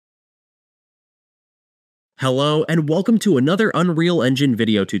Hello and welcome to another Unreal Engine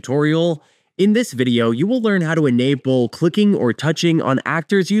video tutorial. In this video, you will learn how to enable clicking or touching on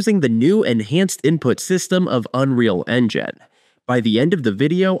actors using the new enhanced input system of Unreal Engine. By the end of the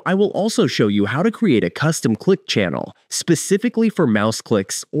video, I will also show you how to create a custom click channel specifically for mouse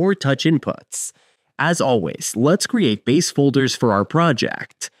clicks or touch inputs. As always, let's create base folders for our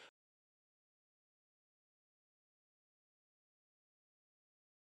project.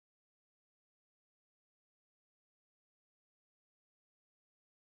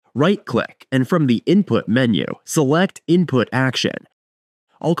 Right-click, and from the Input menu, select Input Action.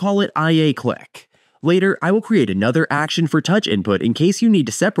 I'll call it IA Click. Later, I will create another action for touch input in case you need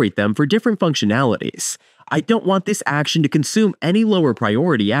to separate them for different functionalities. I don't want this action to consume any lower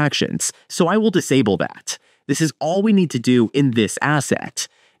priority actions, so I will disable that. This is all we need to do in this asset.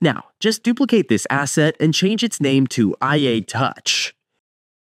 Now, just duplicate this asset and change its name to IA Touch.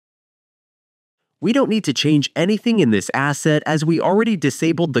 We don't need to change anything in this asset as we already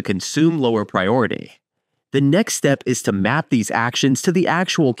disabled the consume lower priority. The next step is to map these actions to the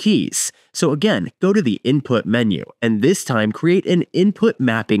actual keys. So again, go to the Input menu, and this time create an Input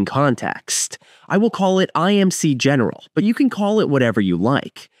Mapping context. I will call it IMC General, but you can call it whatever you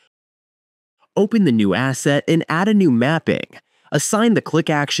like. Open the new asset and add a new mapping. Assign the click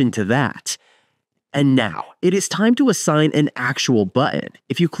action to that. And now, it is time to assign an actual button.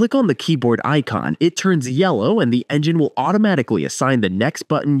 If you click on the keyboard icon, it turns yellow and the engine will automatically assign the next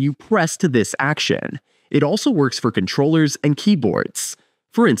button you press to this action. It also works for controllers and keyboards.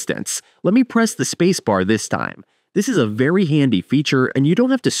 For instance, let me press the spacebar this time. This is a very handy feature and you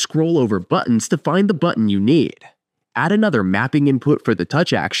don't have to scroll over buttons to find the button you need. Add another mapping input for the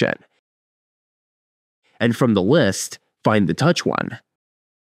touch action. And from the list, find the touch one.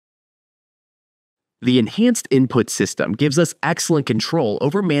 The enhanced input system gives us excellent control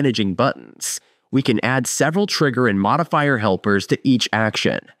over managing buttons. We can add several trigger and modifier helpers to each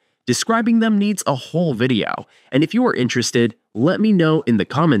action. Describing them needs a whole video, and if you are interested, let me know in the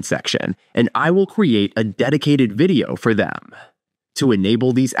comment section, and I will create a dedicated video for them. To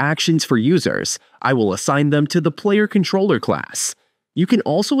enable these actions for users, I will assign them to the player controller class. You can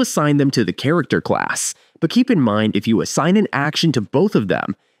also assign them to the character class, but keep in mind if you assign an action to both of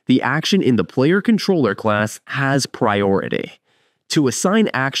them, the action in the player controller class has priority. To assign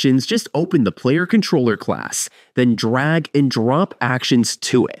actions, just open the player controller class, then drag and drop actions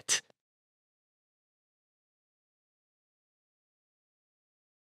to it.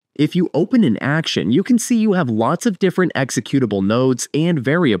 If you open an action, you can see you have lots of different executable nodes and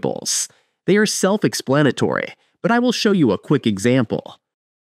variables. They are self-explanatory, but I will show you a quick example.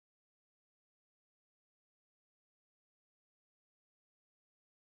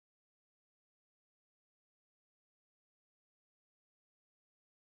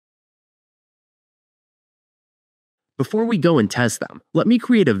 Before we go and test them, let me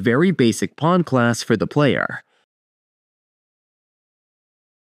create a very basic pawn class for the player.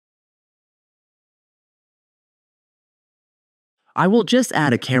 I will just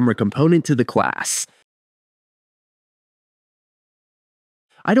add a camera component to the class.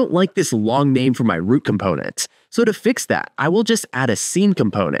 I don't like this long name for my root component, so to fix that, I will just add a scene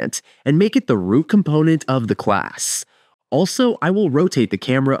component and make it the root component of the class. Also, I will rotate the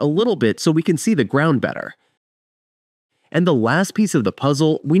camera a little bit so we can see the ground better. And the last piece of the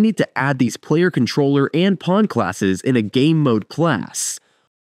puzzle, we need to add these player controller and pawn classes in a game mode class.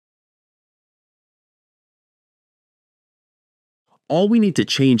 All we need to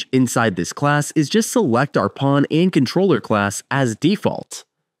change inside this class is just select our pawn and controller class as default.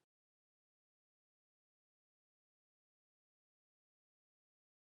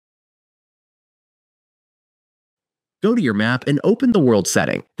 Go to your map and open the world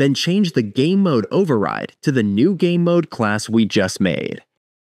setting, then change the game mode override to the new game mode class we just made.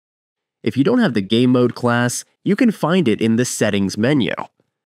 If you don't have the game mode class, you can find it in the settings menu.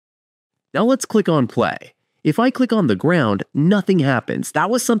 Now let's click on play. If I click on the ground, nothing happens.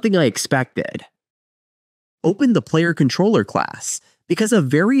 That was something I expected. Open the player controller class, because a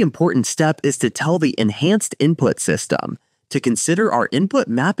very important step is to tell the enhanced input system to consider our input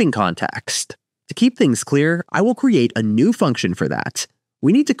mapping context. To keep things clear, I will create a new function for that.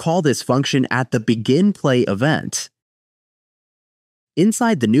 We need to call this function at the begin play event.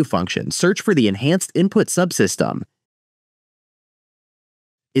 Inside the new function, search for the enhanced input subsystem.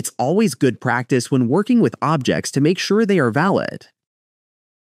 It's always good practice when working with objects to make sure they are valid.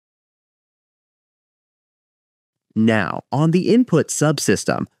 Now, on the input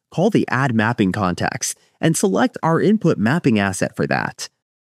subsystem, call the add mapping context and select our input mapping asset for that.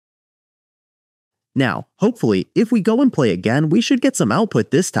 Now, hopefully, if we go and play again, we should get some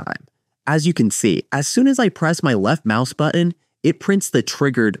output this time. As you can see, as soon as I press my left mouse button, it prints the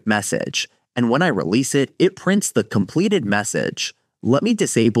triggered message, and when I release it, it prints the completed message. Let me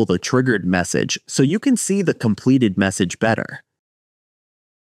disable the triggered message so you can see the completed message better.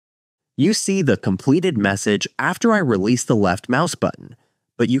 You see the completed message after I release the left mouse button,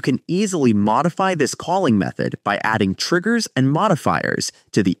 but you can easily modify this calling method by adding triggers and modifiers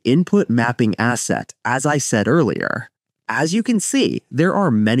to the input mapping asset, as I said earlier. As you can see, there are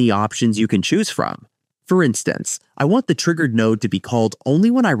many options you can choose from. For instance, I want the triggered node to be called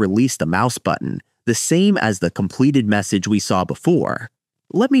only when I release the mouse button, the same as the completed message we saw before.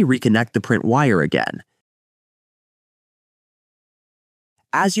 Let me reconnect the print wire again.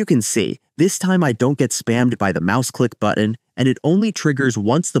 As you can see, this time I don't get spammed by the mouse click button, and it only triggers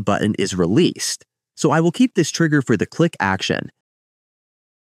once the button is released. So I will keep this trigger for the click action.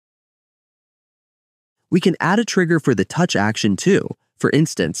 We can add a trigger for the touch action too. For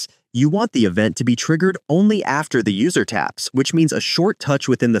instance, you want the event to be triggered only after the user taps, which means a short touch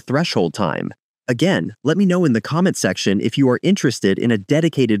within the threshold time. Again, let me know in the comment section if you are interested in a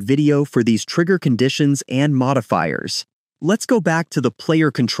dedicated video for these trigger conditions and modifiers. Let's go back to the player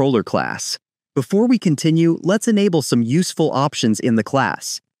controller class. Before we continue, let's enable some useful options in the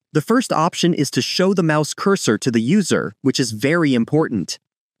class. The first option is to show the mouse cursor to the user, which is very important.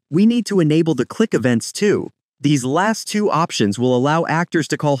 We need to enable the click events too. These last two options will allow actors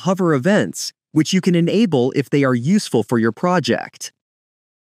to call hover events, which you can enable if they are useful for your project.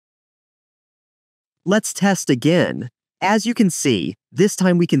 Let's test again. As you can see, this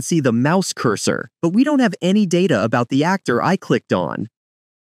time we can see the mouse cursor, but we don't have any data about the actor I clicked on.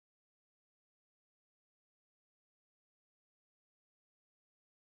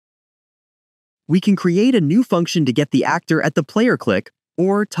 We can create a new function to get the actor at the player click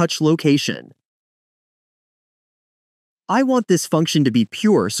or touch location. I want this function to be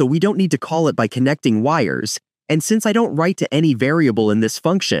pure so we don't need to call it by connecting wires, and since I don't write to any variable in this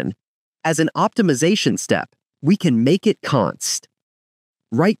function, as an optimization step, we can make it const.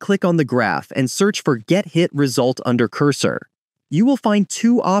 Right-click on the graph and search for Get Hit Result under Cursor. You will find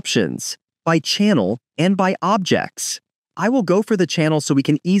two options, by channel and by objects. I will go for the channel so we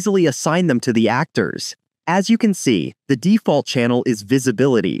can easily assign them to the actors. As you can see, the default channel is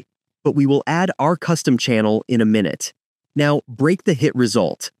visibility, but we will add our custom channel in a minute. Now, break the hit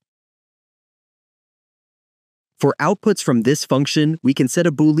result. For outputs from this function, we can set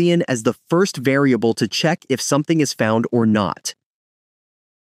a Boolean as the first variable to check if something is found or not.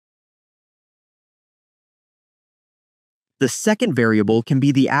 The second variable can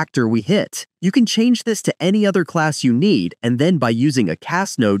be the actor we hit. You can change this to any other class you need, and then by using a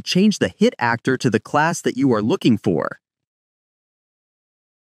cast node, change the hit actor to the class that you are looking for.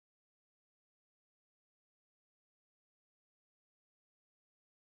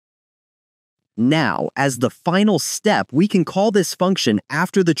 Now, as the final step, we can call this function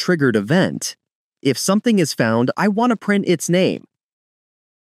after the triggered event. If something is found, I want to print its name.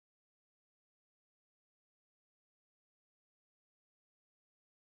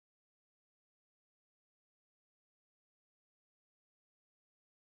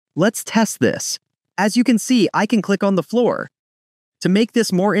 Let's test this. As you can see, I can click on the floor. To make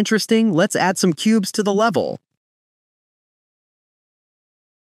this more interesting, let's add some cubes to the level.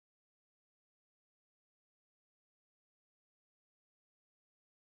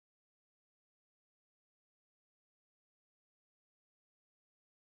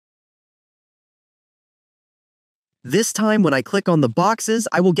 This time, when I click on the boxes,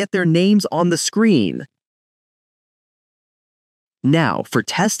 I will get their names on the screen. Now, for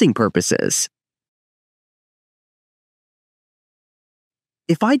testing purposes,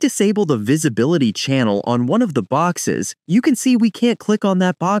 if I disable the visibility channel on one of the boxes, you can see we can't click on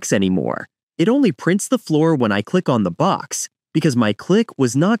that box anymore. It only prints the floor when I click on the box, because my click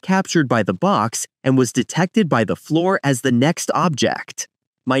was not captured by the box and was detected by the floor as the next object.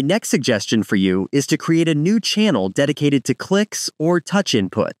 My next suggestion for you is to create a new channel dedicated to clicks or touch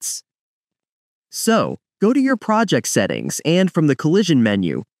inputs. So, go to your project settings and from the collision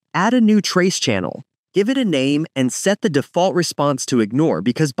menu, add a new trace channel. Give it a name and set the default response to ignore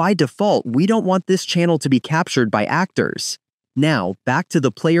because by default, we don't want this channel to be captured by actors. Now, back to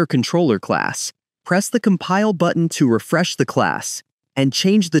the player controller class. Press the compile button to refresh the class and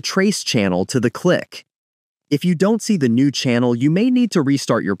change the trace channel to the click. If you don't see the new channel, you may need to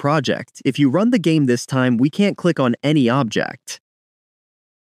restart your project. If you run the game this time, we can't click on any object.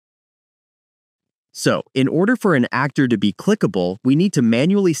 So, in order for an actor to be clickable, we need to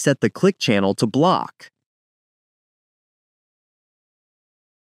manually set the click channel to block.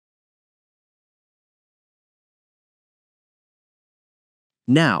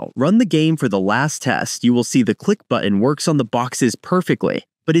 Now, run the game for the last test. You will see the click button works on the boxes perfectly,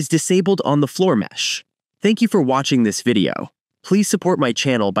 but is disabled on the floor mesh. Thank you for watching this video. Please support my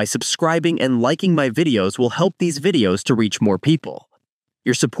channel by subscribing and liking my videos will help these videos to reach more people.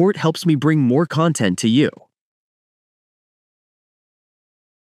 Your support helps me bring more content to you.